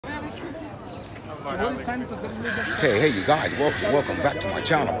Hey, you guys, welcome back to my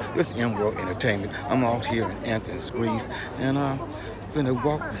channel. This is M-World Entertainment. I'm out here in Athens, Greece, and I'm finna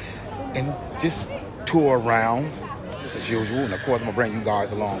walk and just tour around as usual. And of course, I'm gonna bring you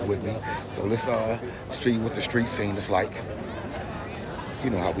guys along with me. So let's see what the street scene is like.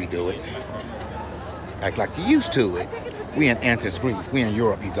 You know how we do it. Act like you're used to it. We in Athens, Greece. We in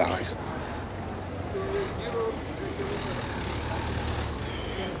Europe, you guys.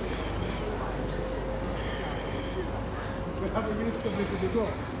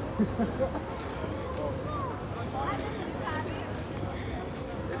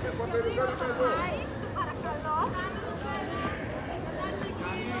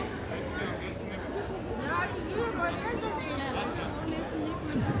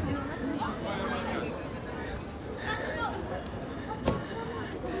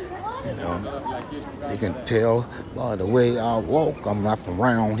 You know, you can tell by the way I walk. I'm not from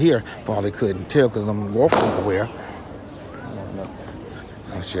around here. Probably couldn't tell because I'm walking nowhere.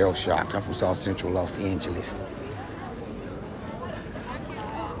 I'm shell shocked. I'm from South Central Los Angeles.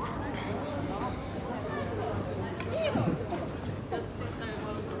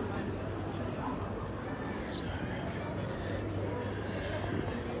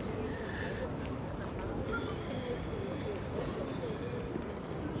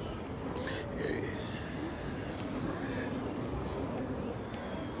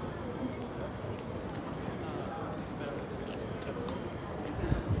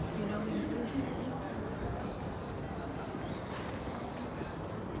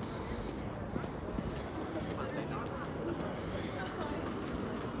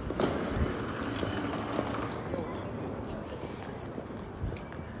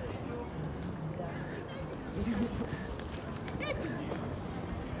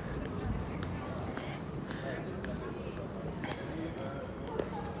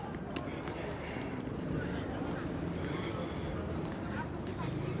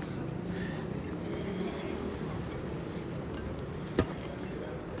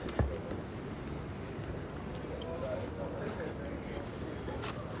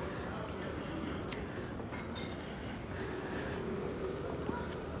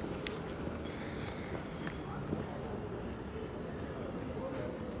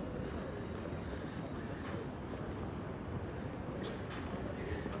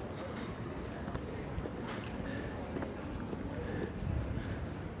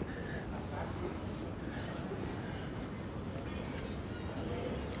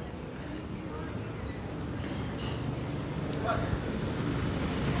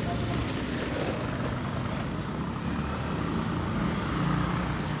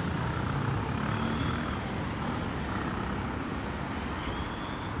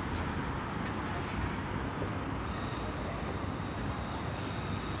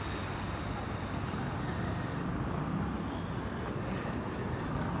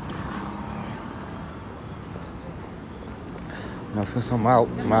 Now, since I'm out,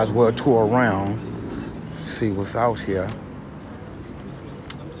 might as well tour around, see what's out here.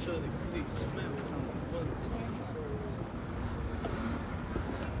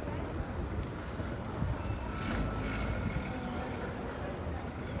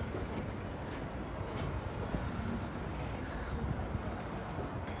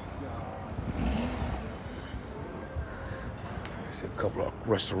 There's a couple of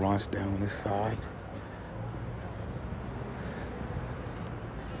restaurants down this side.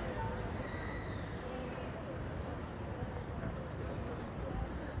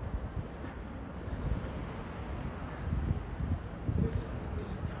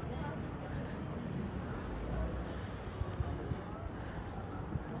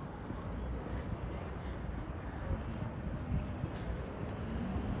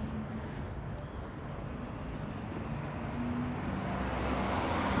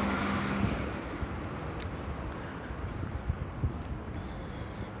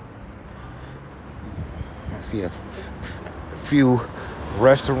 I see a few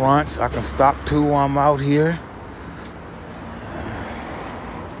restaurants I can stop to while I'm out here.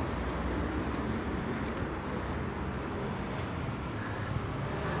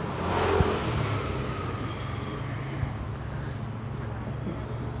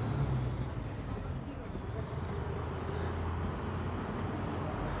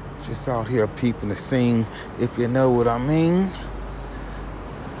 Just out here peeping the scene, if you know what I mean.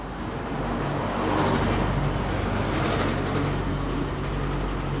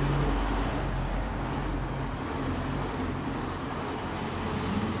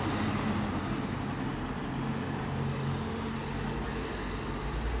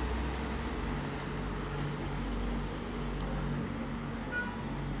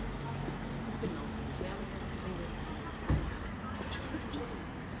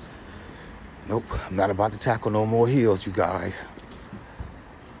 Nope, I'm not about to tackle no more hills, you guys.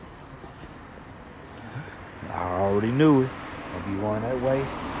 I already knew it. I'll be going that way.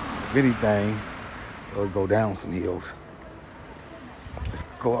 If anything, it'll go down some hills. Let's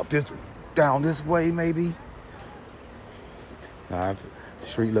go up down this way, maybe. The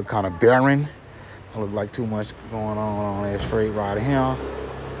street look kind of barren. Don't look like too much going on that straight right here.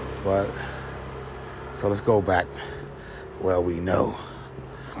 But, so let's go back where we know.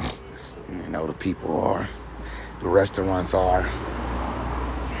 You know, the people are, the restaurants are.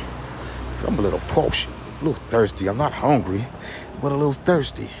 I'm a little parched, a little thirsty. I'm not hungry, but a little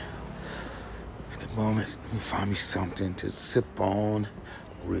thirsty. At the moment, let me find me something to sip on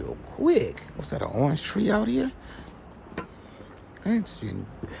real quick. What's that, an orange tree out here?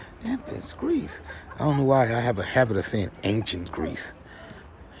 Athens, Greece. I don't know why I have a habit of saying ancient Greece.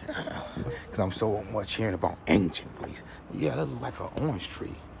 Because I'm so much hearing about ancient Greece. But yeah, that looks like an orange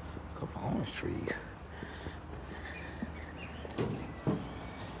tree. A couple of orange trees.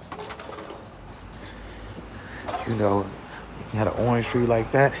 You know, if you had an orange tree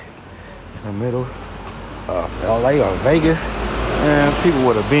like that in the middle of LA or Vegas, and people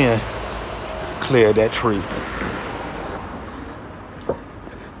would have been cleared that tree.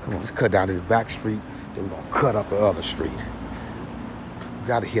 Come on, let's cut down this back street, then we're gonna cut up the other street. We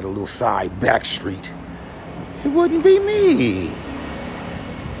gotta hit a little side back street. It wouldn't be me.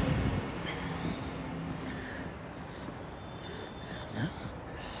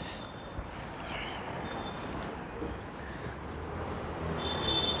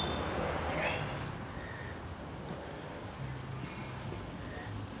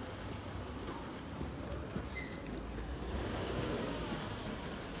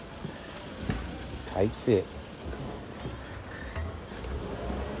 Tight fit.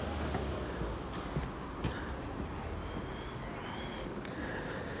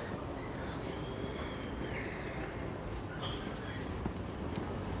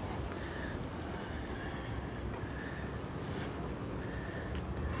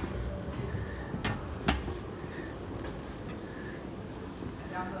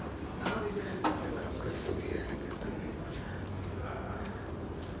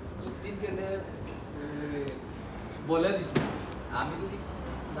 বলে দিছি আমি যদি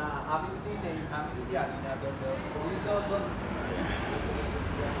না আমি যদি নেই আমি যদি আনি না তো পুলিশ তো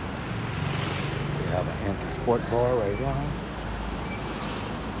We have an anti-sport bar right now.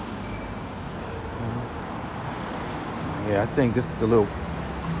 Yeah, I think this is the little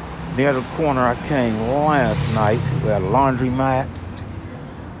near the corner I came last night. We had a laundromat.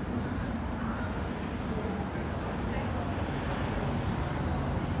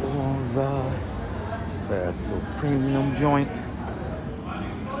 Fast little premium joint.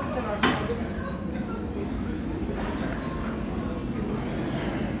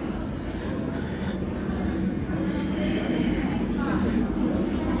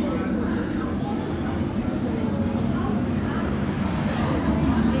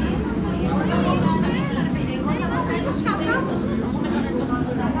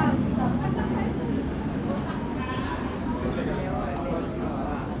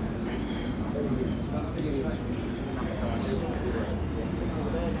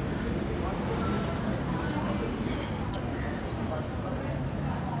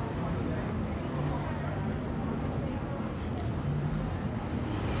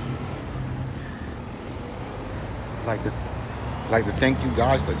 I'd like to thank you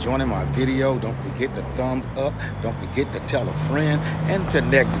guys for joining my video. Don't forget the thumbs up. Don't forget to tell a friend. And to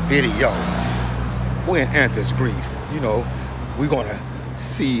next video, we're in Athens, Greece. You know, we're gonna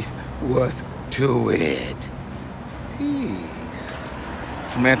see what's to it. Peace.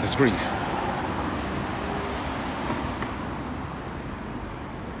 From Athens, Greece.